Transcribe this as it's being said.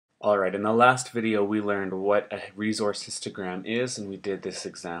Alright, in the last video we learned what a resource histogram is, and we did this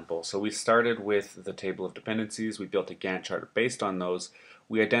example. So we started with the table of dependencies, we built a Gantt chart based on those,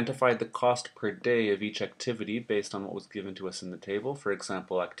 we identified the cost per day of each activity based on what was given to us in the table. For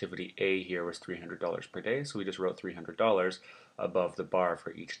example, activity A here was $300 per day, so we just wrote $300 above the bar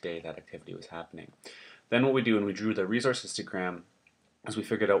for each day that activity was happening. Then what we do when we drew the resource histogram as we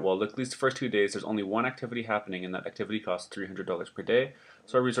figured out, well, look, these first 2 days, there's only one activity happening, and that activity costs $300 per day.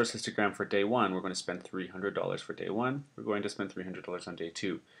 So our resource histogram for day one, we're going to spend $300 for day one. We're going to spend $300 on day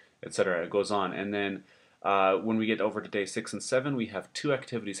two, etc. It goes on. And then when we get over to day 6 and 7, we have two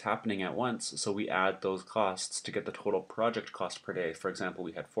activities happening at once, so we add those costs to get the total project cost per day. For example,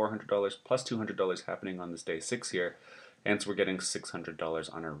 we had $400 plus $200 happening on this day 6 here, and so we're getting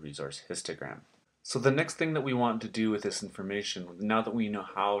 $600 on our resource histogram. So the next thing that we want to do with this information, now that we know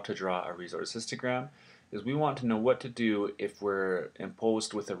how to draw a resource histogram, is we want to know what to do if we're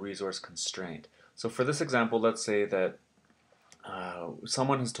imposed with a resource constraint. So for this example, let's say that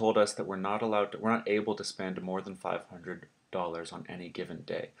someone has told us that we're not able to spend more than $500 on any given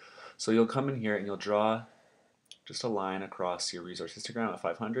day. So you'll come in here and you'll draw just a line across your resource histogram at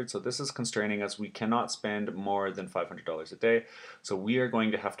 500. So this is constraining us. We cannot spend more than $500 a day. So we are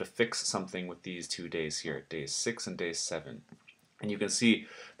going to have to fix something with these 2 days here, days 6 and day 7. And you can see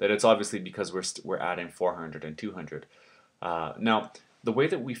that it's obviously because we're adding 400 and 200. Now, the way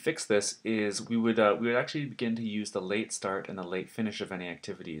that we fix this is we would actually begin to use the late start and the late finish of any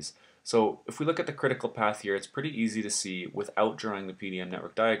activities. So if we look at the critical path here, it's pretty easy to see without drawing the PDM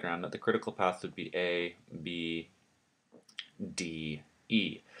network diagram that the critical path would be A, B, D,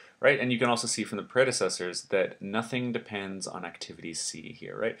 E, right? And you can also see from the predecessors that nothing depends on activity C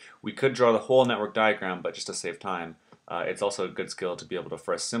here, right? We could draw the whole network diagram, but just to save time, it's also a good skill to be able to,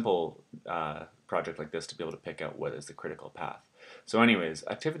 for a simple project like this, to be able to pick out what is the critical path. So anyways,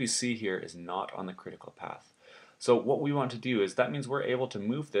 activity C here is not on the critical path. So what we want to do is that means we're able to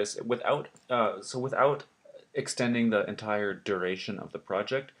move this without extending the entire duration of the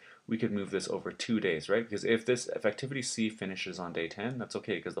project. We could move this over 2 days, right? Because if activity C finishes on day 10, that's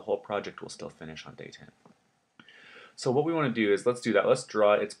okay because the whole project will still finish on day 10. So what we want to do is let's do that. Let's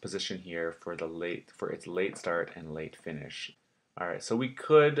draw its position here for its late start and late finish. All right, so we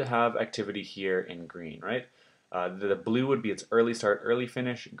could have activity here in green, right? The blue would be its early start, early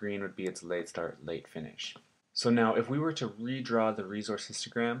finish. Green would be its late start, late finish. So now if we were to redraw the resource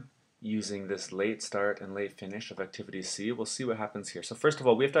histogram using this late start and late finish of activity C, we'll see what happens here. So first of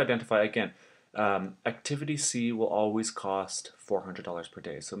all, we have to identify, again, activity C will always cost $400 per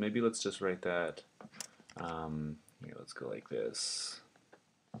day. So maybe let's just write that, here, let's go like this.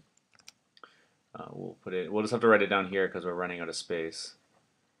 We'll just have to write it down here because we're running out of space.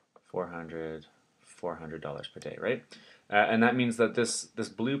 $400 per day, right? And that means that this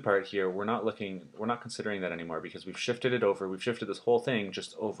blue part here, we're not considering that anymore because we've shifted it over. We've shifted this whole thing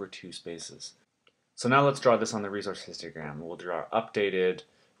just over 2 spaces. So now let's draw this on the resource histogram. We'll draw our updated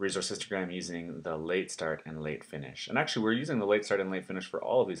resource histogram using the late start and late finish. And actually, we're using the late start and late finish for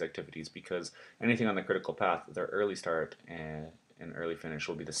all of these activities because anything on the critical path, their early start and early finish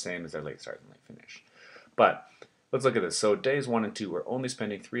will be the same as their late start and late finish. But let's look at this. So days 1 and 2, we're only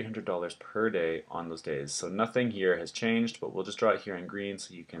spending $300 per day on those days. So nothing here has changed, but we'll just draw it here in green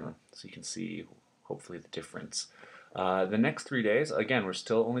so you can see hopefully the difference. The next 3 days, again, we're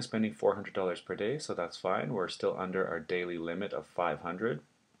still only spending $400 per day, so that's fine. We're still under our daily limit of 500.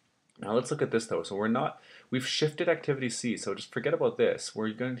 Now let's look at this though. So we've shifted activity C, so just forget about this. We're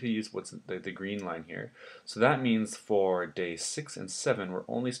going to use what's the green line here. So that means for days 6 and 7, we're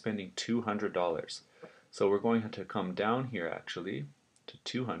only spending $200. So we're going to come down here actually to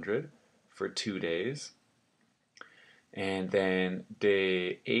 200 for 2 days. And then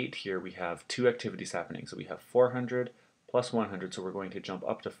day 8 here we have 2 activities happening. So we have 400 plus 100, so we're going to jump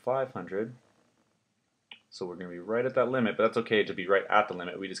up to 500. So we're going to be right at that limit, but that's okay to be right at the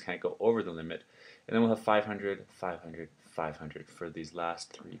limit. We just can't go over the limit. And then we'll have 500, 500, 500 for these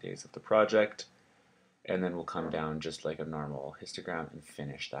last 3 days of the project. And then we'll come down just like a normal histogram and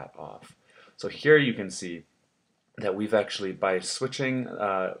finish that off. So here you can see that we've actually, by using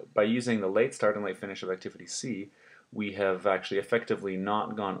the late start and late finish of activity C, we have actually effectively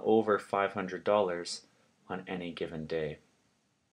not gone over $500 on any given day.